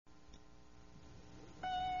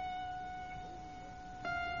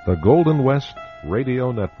The Golden West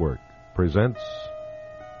Radio Network presents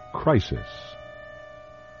Crisis.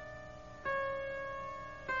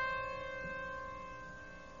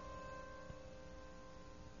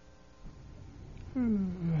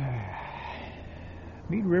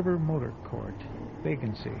 Mead River Motor Court.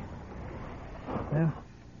 Vacancy. Well,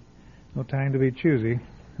 no time to be choosy.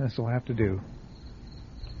 This'll have to do.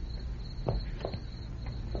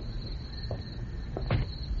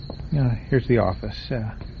 Here's the office.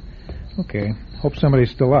 Okay. Hope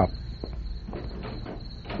somebody's still up.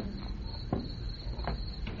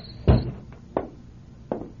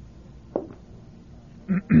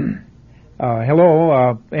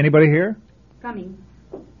 Hello, anybody here? Coming.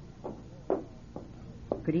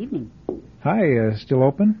 Good evening. Hi, still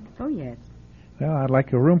open? Oh, yes. Well, I'd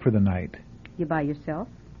like a room for the night. You by yourself?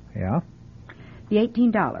 Yeah? The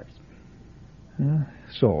 $18.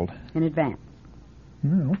 Sold. In advance.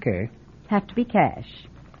 Okay. Have to be cash.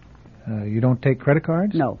 You don't take credit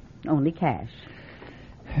cards? No, only cash.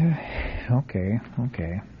 Okay.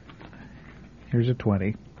 Here's a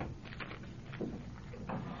 20.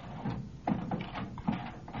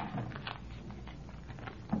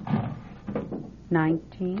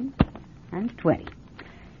 $19 and $20.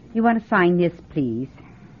 You want to sign this, please?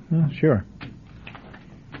 Sure.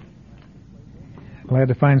 Glad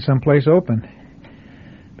to find some place open.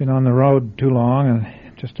 Been on the road too long and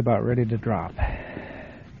just about ready to drop.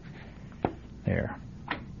 There.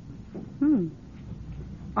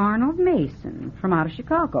 Arnold Mason from out of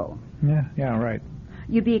Chicago. Yeah, right.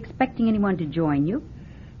 You be expecting anyone to join you?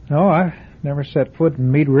 No, I've never set foot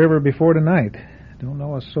in Mead River before tonight. Don't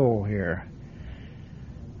know a soul here.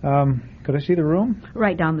 Could I see the room?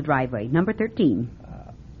 Right down the driveway, number 13.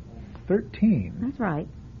 13? That's right.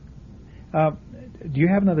 Do you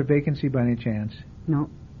have another vacancy by any chance? No.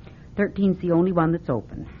 13's the only one that's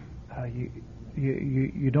open.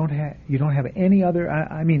 You don't have any other?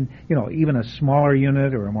 I mean, even a smaller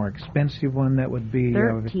unit or a more expensive one that would be.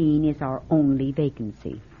 13 is our only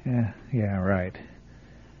vacancy. Yeah, right.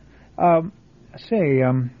 Say,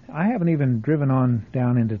 I haven't even driven on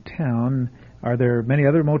down into town. Are there many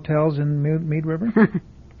other motels in Mead River?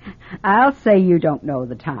 I'll say you don't know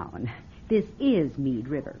the town. This is Mead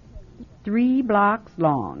River. 3 blocks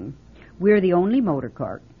long. We're the only motor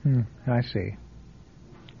court. I see.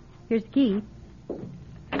 Here's the key.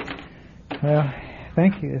 Well,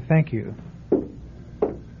 thank you.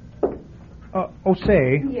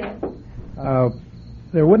 Say. Yes.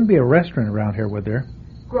 There wouldn't be a restaurant around here, would there?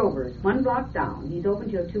 Grover's, 1 block down. He's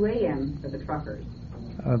open till 2 a.m. for the truckers.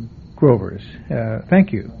 Grover's.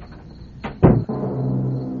 Thank you.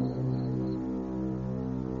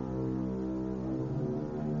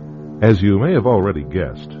 As you may have already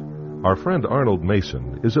guessed, our friend Arnold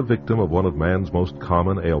Mason is a victim of one of man's most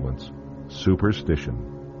common ailments,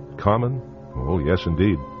 superstition. Common? Oh, yes,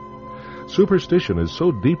 indeed. Superstition is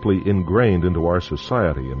so deeply ingrained into our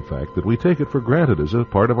society, in fact, that we take it for granted as a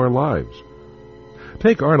part of our lives.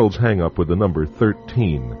 Take Arnold's hang-up with the number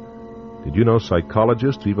 13. Did you know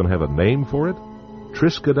psychologists even have a name for it?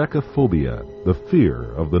 Triskaidekaphobia, the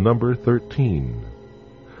fear of the number 13.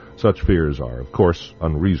 Such fears are, of course,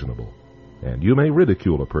 unreasonable, and you may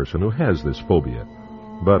ridicule a person who has this phobia.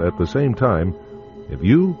 But at the same time, if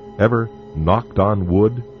you ever knocked on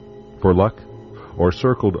wood for luck, or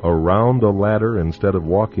circled around a ladder instead of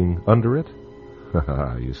walking under it,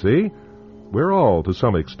 you see, we're all to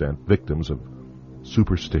some extent victims of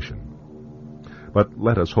superstition. But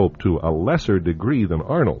let us hope to a lesser degree than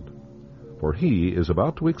Arnold, for he is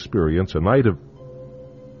about to experience a night of...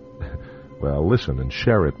 Well, listen and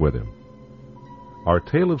share it with him. Our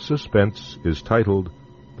tale of suspense is titled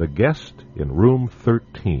The Guest in Room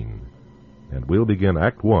 13, and we'll begin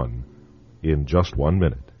Act 1 in just 1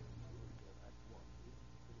 minute.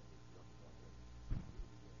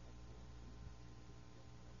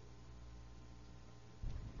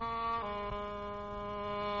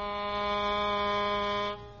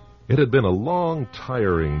 It had been a long,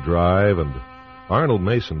 tiring drive, and Arnold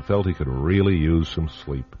Mason felt he could really use some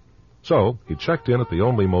sleep. So he checked in at the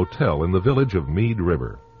only motel in the village of Mead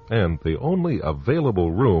River, and the only available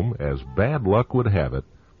room, as bad luck would have it,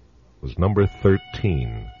 was number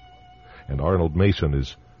 13. And Arnold Mason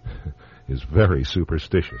is very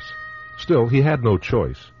superstitious. Still, he had no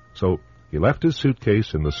choice, so he left his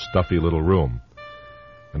suitcase in the stuffy little room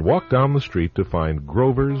and walked down the street to find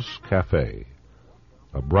Grover's Cafe,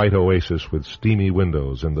 a bright oasis with steamy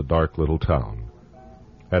windows in the dark little town.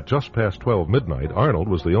 At just past 12 midnight, Arnold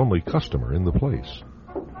was the only customer in the place.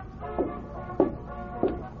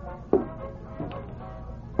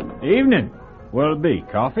 Evening. What'll it be,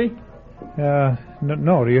 coffee? No.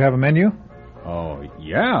 Do you have a menu? Oh,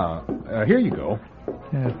 yeah. Here you go.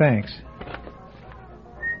 Thanks.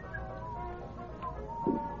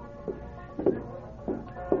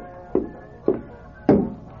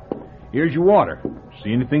 Here's your water.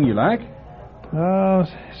 See anything you like? Oh,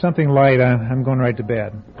 something light. I'm going right to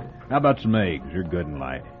bed. How about some eggs? They're good and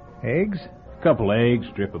light. Eggs? A couple eggs,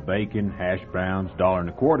 strip of bacon, hash browns,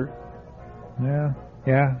 $1.25.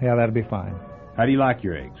 Yeah, that'll be fine. How do you like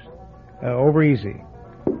your eggs? Over easy.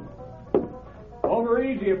 Over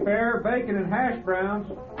easy, a pair, bacon and hash browns.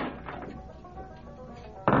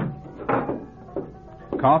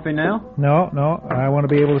 Coffee now? No, I want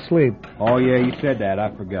to be able to sleep. Oh, yeah, you said that.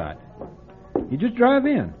 I forgot. You just drive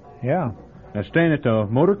in. Yeah. Now, staying at the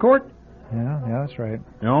motor court? Yeah, that's right.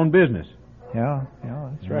 Your own business. Yeah,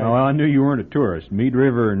 that's right. Well, I knew you weren't a tourist. Mead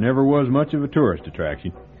River never was much of a tourist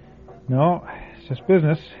attraction. No, it's just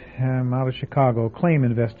business. I'm out of Chicago. Claim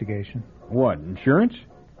investigation. What, insurance?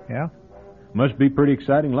 Yeah? Must be pretty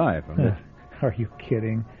exciting life. I bet. Are you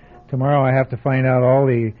kidding? Tomorrow I have to find out all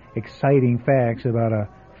the exciting facts about a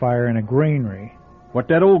fire in a granary. What,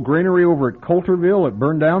 that old granary over at Coulterville that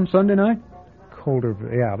burned down Sunday night?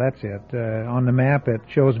 Coulterville, yeah, that's it. On the map it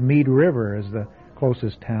shows Mead River as the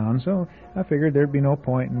closest town, so I figured there'd be no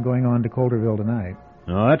point in going on to Coulterville tonight.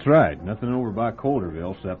 No, that's right. Nothing over by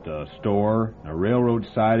Coulterville except a store, a railroad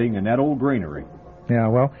siding, and that old granary. Yeah,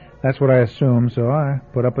 well, that's what I assumed, so I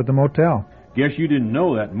put up at the motel. Guess you didn't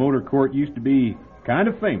know that motor court used to be kind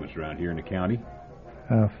of famous around here in the county.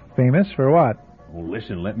 Famous for what? Well,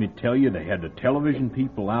 listen, let me tell you, they had the television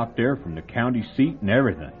people out there from the county seat and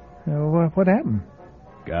everything. What happened?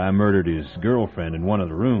 Guy murdered his girlfriend in one of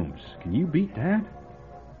the rooms. Can you beat that?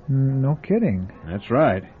 No kidding. That's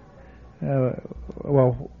right.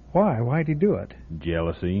 Well, why? Why'd he do it?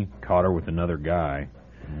 Jealousy. Caught her with another guy.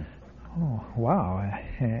 Oh, wow.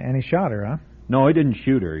 And he shot her, huh? No, he didn't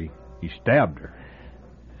shoot her. He stabbed her.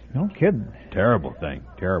 No kidding. Terrible thing.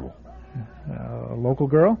 Terrible. A local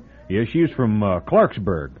girl? Yeah, she was from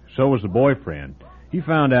Clarksburg. So was the boyfriend. He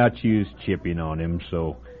found out she was chipping on him,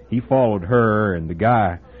 so he followed her and the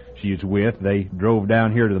guy she was with. They drove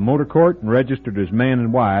down here to the motor court and registered as man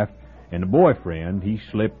and wife. And the boyfriend, he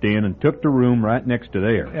slipped in and took the room right next to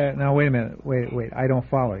theirs. Now, wait a minute. Wait. I don't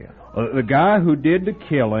follow you. The guy who did the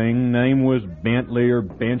killing, name was Bentley or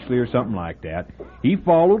Benchley or something like that. He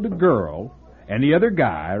followed the girl and the other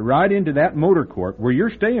guy right into that motor court where you're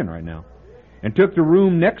staying right now and took the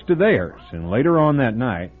room next to theirs. And later on that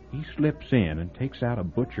night, he slips in and takes out a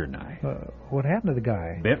butcher knife. What happened to the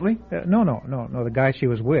guy? Bentley? No, the guy she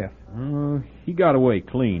was with. He got away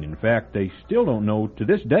clean. In fact, they still don't know to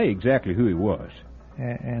this day exactly who he was.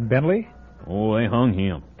 And Bentley? Oh, they hung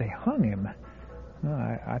him. They hung him? No,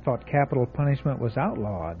 I thought capital punishment was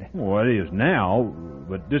outlawed. Well, it is now,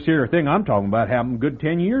 but this here thing I'm talking about happened good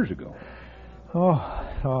 10 years ago. Oh,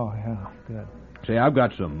 yeah, good. Say, I've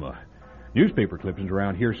got some newspaper clippings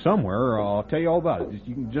around here somewhere. I'll tell you all about it.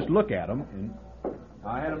 You can just look at them. And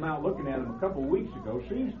I had them out looking at them a couple of weeks ago.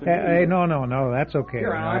 Seems to Hey, no, that's okay.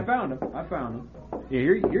 Here, I found them. Yeah,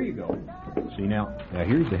 here you go. See, now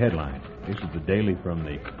here's the headline. This is the daily from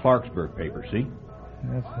the Clarksburg paper, see?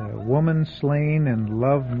 That's a woman slain in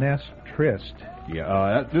love nest tryst.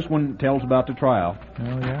 Yeah, this one tells about the trial.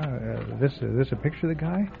 Oh, yeah. This a picture of the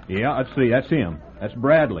guy? Yeah, let's see. That's him. That's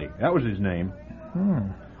Bradley. That was his name.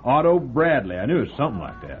 Otto Bradley. I knew it was something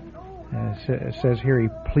like that. It says here he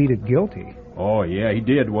pleaded guilty. Oh, yeah, he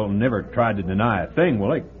did. Well, never tried to deny a thing. Well,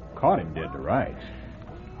 they caught him dead to rights.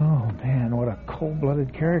 Oh, man, what a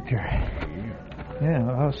cold-blooded character. Yeah,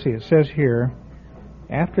 I'll see. It says here,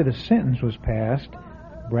 after the sentence was passed,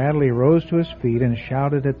 Bradley rose to his feet and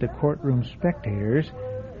shouted at the courtroom spectators,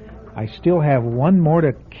 "I still have one more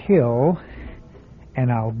to kill, and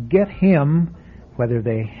I'll get him whether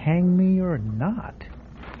they hang me or not."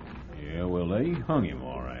 Yeah, well, they hung him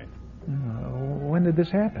all right. When did this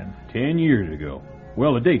happen? 10 years ago.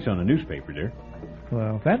 Well, the date's on the newspaper there.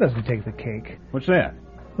 Well, that doesn't take the cake. What's that?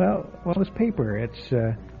 Well, this paper, it's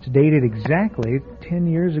dated exactly 10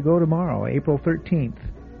 years ago tomorrow, April 13th.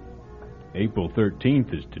 April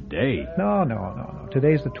 13th is today. No.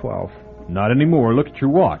 Today's the 12th. Not anymore. Look at your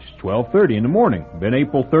watch. It's 12:30 in the morning. Been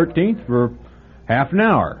April 13th for half an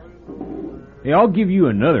hour. Hey, I'll give you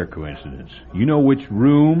another coincidence. You know which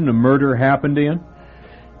room the murder happened in?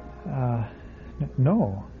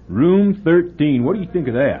 No. Room 13. What do you think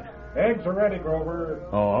of that? Eggs are ready, Grover.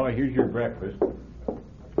 Oh, here's your breakfast.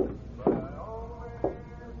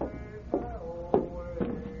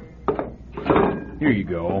 Here you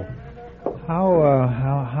go.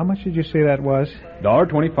 How much did you say that was?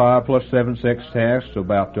 $1.25 plus 7 cents tax, so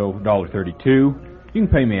about $1.32. You can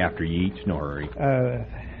pay me after you eat. No hurry.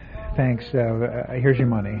 thanks. Here's your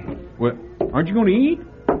money. Well, aren't you going to eat?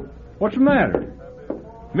 What's the matter?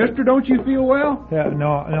 Mister, don't you feel well? No,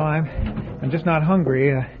 I'm just not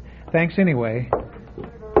hungry. Thanks anyway.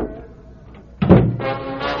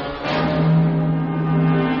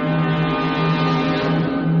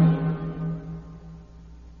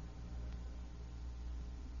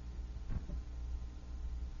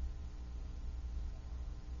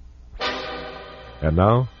 And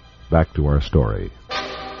now, back to our story.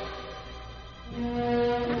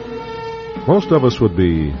 Most of us would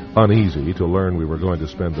be uneasy to learn we were going to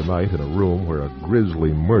spend the night in a room where a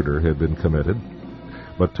grisly murder had been committed.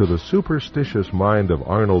 But to the superstitious mind of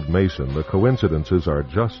Arnold Mason, the coincidences are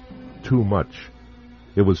just too much.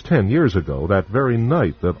 It was 10 years ago, that very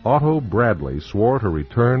night, that Otto Bradley swore to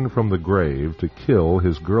return from the grave to kill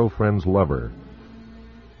his girlfriend's lover.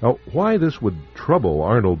 Now, why this would trouble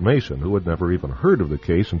Arnold Mason, who had never even heard of the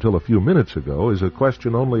case until a few minutes ago, is a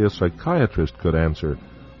question only a psychiatrist could answer.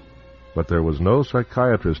 But there was no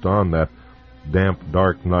psychiatrist on that damp,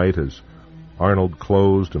 dark night as Arnold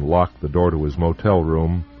closed and locked the door to his motel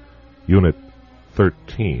room, Unit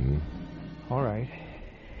 13. All right.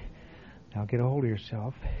 Now get a hold of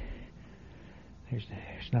yourself. There's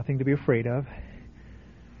nothing to be afraid of.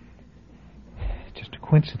 Just a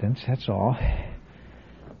coincidence, that's all.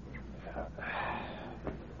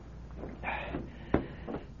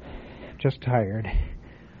 Just tired.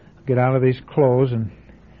 I'll get out of these clothes and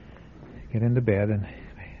get into bed and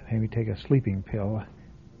maybe take a sleeping pill.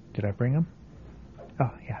 Did I bring them?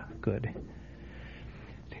 Oh, yeah, good.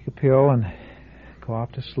 Take a pill and go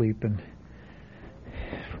off to sleep and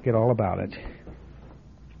forget all about it.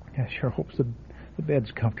 I sure hope the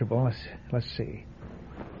bed's comfortable. Let's see.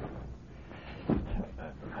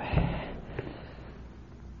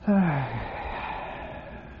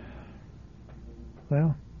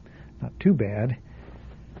 Well, not too bad.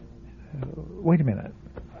 Wait a minute.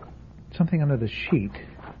 Something under the sheet.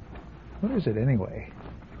 What is it anyway?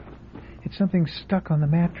 It's something stuck on the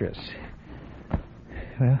mattress.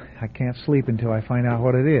 Well, I can't sleep until I find out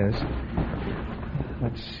what it is.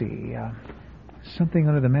 Let's see. Something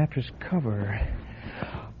under the mattress cover.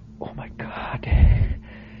 Oh, my God.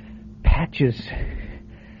 Patches.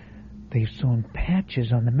 They've sewn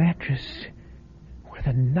patches on the mattress where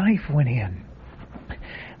the knife went in.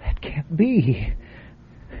 That can't be.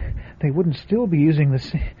 They wouldn't still be using the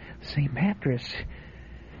same mattress.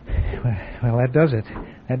 Well, that does it.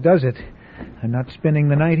 That does it. I'm not spending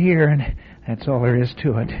the night here, and that's all there is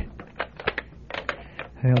to it.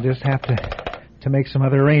 They'll just have to make some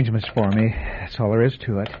other arrangements for me. That's all there is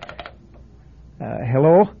to it.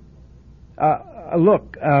 Hello?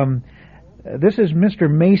 Look, this is Mr.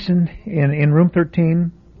 Mason in room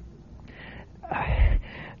 13.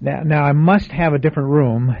 Now, I must have a different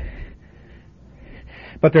room,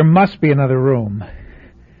 but there must be another room.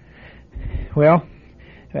 Well,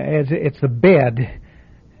 it's the bed,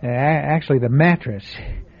 actually the mattress.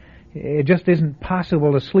 It just isn't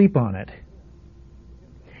possible to sleep on it.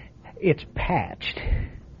 It's patched.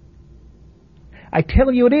 I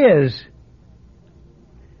tell you it is.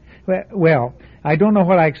 Well, I don't know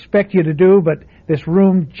what I expect you to do, but this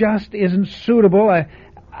room just isn't suitable.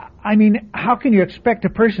 I mean, how can you expect a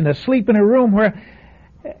person to sleep in a room where...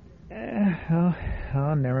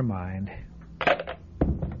 Oh, never mind.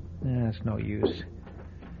 That's no use.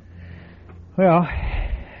 Well,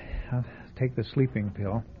 I'll take the sleeping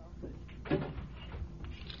pill.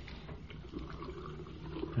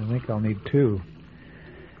 I think I'll need 2.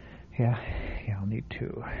 Yeah, I'll need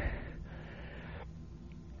 2.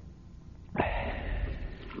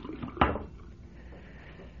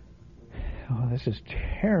 Oh, this is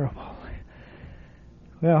terrible.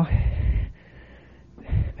 Well,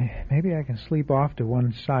 maybe I can sleep off to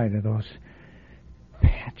one side of those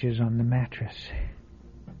patches on the mattress.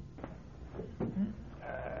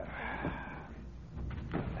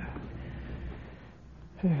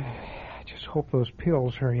 I just hope those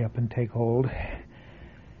pills hurry up and take hold.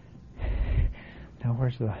 Now,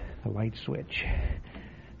 where's the light switch?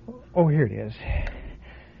 Oh, here it is.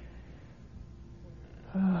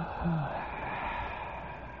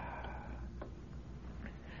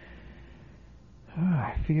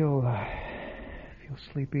 I feel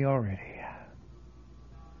sleepy already.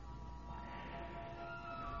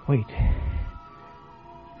 Wait.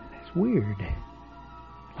 It's weird.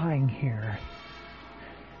 Lying here.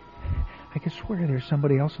 I could swear there's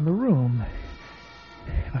somebody else in the room.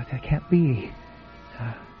 But that can't be.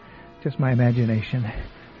 Just my imagination.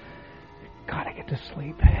 Gotta get to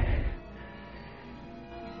sleep.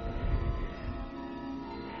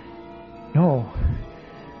 No.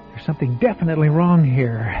 There's something definitely wrong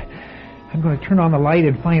here. I'm going to turn on the light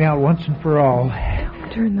and find out once and for all.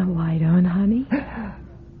 Turn the light on, honey.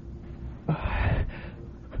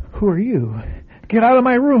 Who are you? Get out of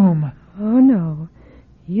my room. Oh, no.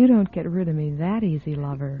 You don't get rid of me that easy,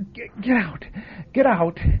 lover. Get out. Get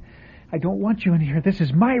out. I don't want you in here. This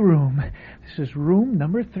is my room. This is room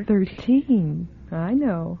number 13. 13. I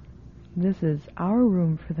know. This is our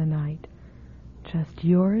room for the night. Just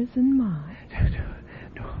yours and mine.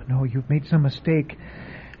 No, you've made some mistake.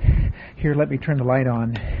 Here, let me turn the light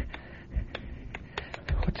on.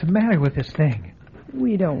 What's the matter with this thing?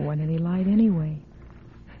 We don't want any light anyway.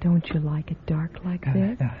 Don't you like it dark like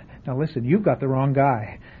this? Now listen, you've got the wrong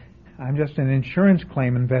guy. I'm just an insurance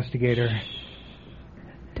claim investigator. Shh.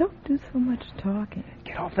 Don't do so much talking.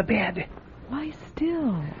 Get off the bed. Lie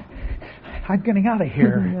still. I'm getting out of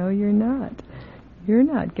here. No, you're not. You're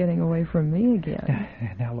not getting away from me again.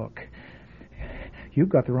 Now look, you've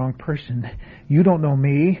got the wrong person. You don't know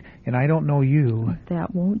me, and I don't know you.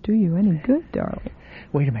 That won't do you any good, darling.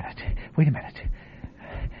 Wait a minute.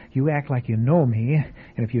 You act like you know me,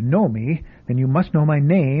 and if you know me, then you must know my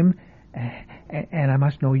name, and I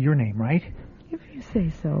must know your name, right? If you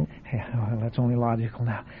say so. Yeah, well, that's only logical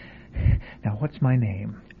now. Now, what's my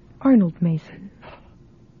name? Arnold Mason.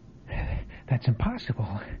 That's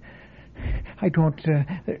impossible. I don't...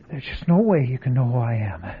 there's just no way you can know who I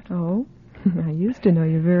am. Oh? I used to know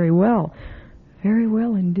you very well. Very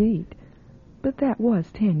well indeed. But that was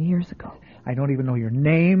 10 years ago. I don't even know your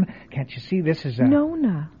name. Can't you see this is a...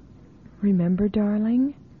 Nona. Remember,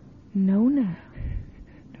 darling? Nona.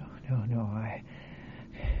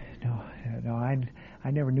 No,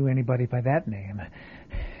 I never knew anybody by that name.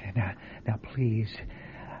 Now, please.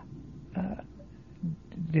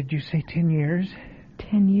 Did you say 10 years?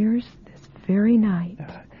 10 years this very night.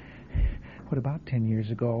 What about 10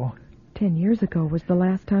 years ago? 10 years ago was the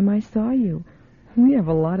last time I saw you. We have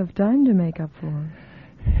a lot of time to make up for.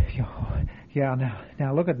 Yeah.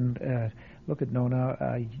 Now look at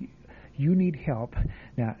Nona. You need help.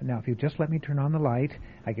 Now, if you just let me turn on the light,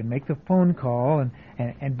 I can make the phone call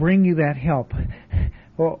and bring you that help.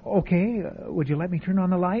 Well, okay. Would you let me turn on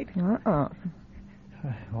the light?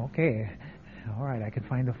 Okay. All right. I can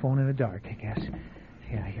find the phone in the dark, I guess.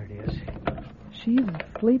 Yeah, here it is. She's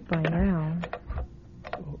asleep by now.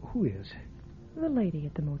 Who is? The lady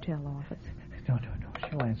at the motel office. No.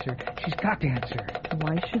 She'll answer. She's got to answer.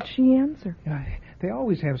 Why should she answer? They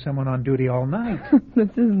always have someone on duty all night. This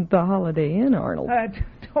isn't the Holiday Inn, Arnold.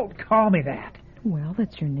 Don't call me that. Well,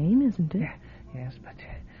 that's your name, isn't it? Yes, but...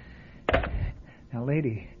 Now,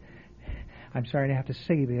 lady, I'm sorry to have to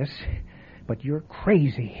say this, but you're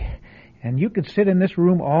crazy. And you can sit in this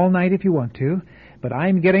room all night if you want to, but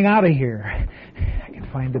I'm getting out of here. I can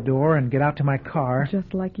find the door and get out to my car.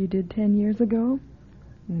 Just like you did 10 years ago?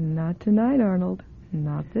 Not tonight, Arnold.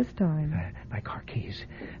 Not this time. My car keys.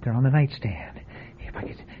 They're on the nightstand. If I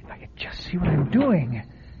could just see what I'm doing.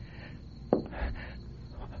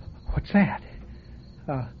 What's that?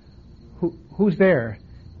 Who's there?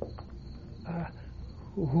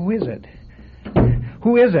 Who is it?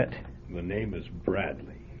 Who is it? The name is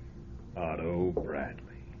Bradley. Otto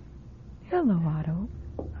Bradley. Hello, Otto.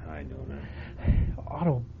 Hi, Nona.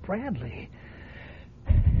 Otto Bradley.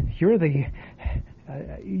 You're the...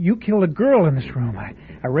 you killed a girl in this room.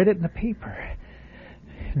 I read it in the paper.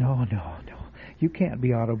 No. You can't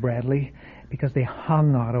be Otto Bradley because they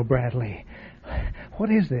hung Otto Bradley. What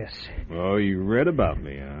is this? Oh, you read about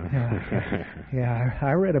me, huh? Yeah,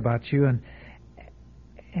 I read about you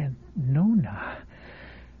and Nona.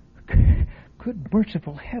 Good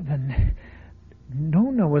merciful heaven.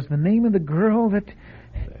 Nona was the name of the girl that...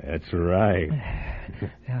 That's right.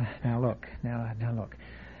 Now look.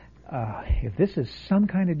 If this is some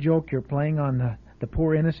kind of joke you're playing on the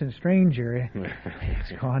poor innocent stranger,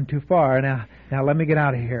 it's gone too far. Now let me get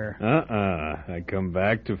out of here. I come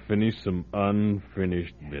back to finish some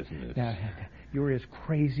unfinished business. You're as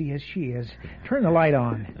crazy as she is. Turn the light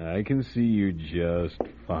on. I can see you just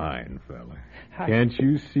fine, fella. Can't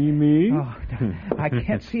you see me? Oh, no, I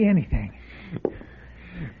can't see anything.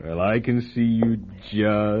 Well, I can see you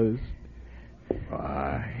just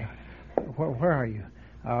fine. Where are you?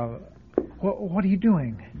 What are you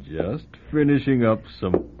doing? Just finishing up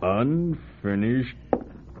some unfinished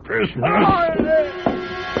business.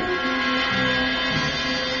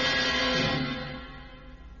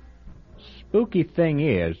 Spooky thing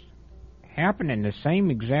is, happened in the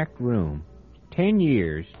same exact room, 10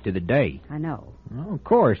 years to the day. I know. Well, of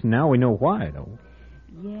course, now we know why, though.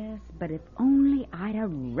 Yes, but if only I'd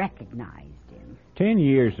have recognized him. 10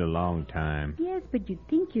 years is a long time. Yes, but you'd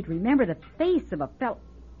think you'd remember the face of a fellow.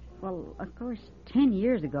 Well, of course, 10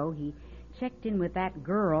 years ago, he checked in with that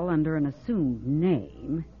girl under an assumed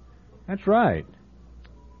name. That's right.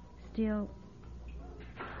 Still,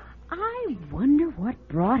 I wonder what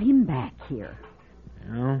brought him back here.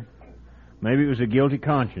 Well, maybe it was a guilty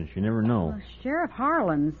conscience. You never know. Well, Sheriff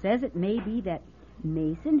Harlan says it may be that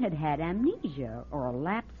Mason had amnesia or a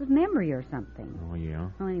lapse of memory or something. Oh, yeah?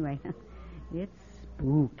 Well, anyway, it's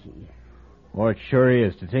spooky. Oh, it sure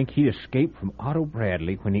is. To think he'd escaped from Otto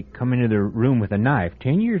Bradley when he come into the room with a knife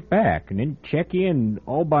 10 years back and then check in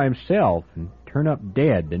all by himself and turn up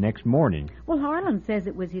dead the next morning. Well, Harlan says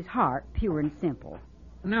it was his heart, pure and simple.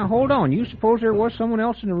 Now, hold on. You suppose there was someone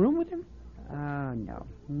else in the room with him? Oh, no.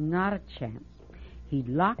 Not a chance. He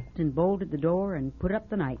locked and bolted the door and put up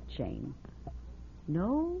the night chain.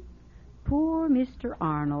 No, poor Mr.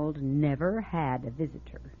 Arnold never had a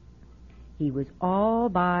visitor. He was all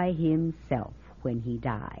by himself when he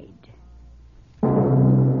died.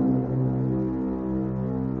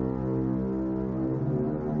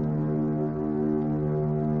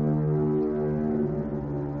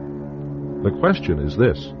 The question is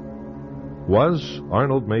this. Was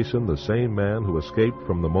Arnold Mason the same man who escaped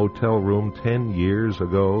from the motel room 10 years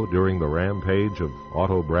ago during the rampage of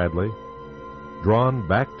Otto Bradley, drawn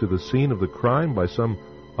back to the scene of the crime by some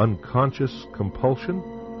unconscious compulsion?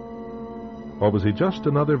 Or was he just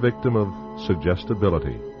another victim of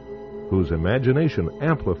suggestibility, whose imagination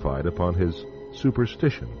amplified upon his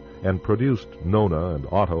superstition and produced Nona and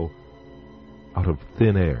Otto out of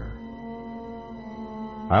thin air?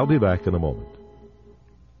 I'll be back in a moment.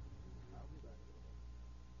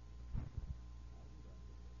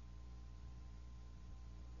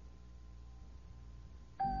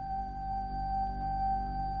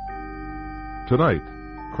 Tonight,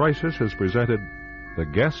 Crisis has presented The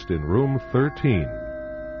Guest in Room 13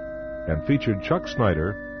 and featured Chuck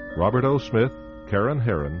Snyder, Robert O. Smith, Karen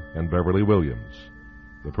Herron, and Beverly Williams.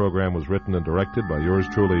 The program was written and directed by yours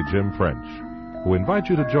truly, Jim French, who invites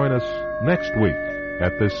you to join us next week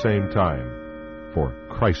at this same time for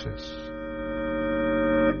Crisis.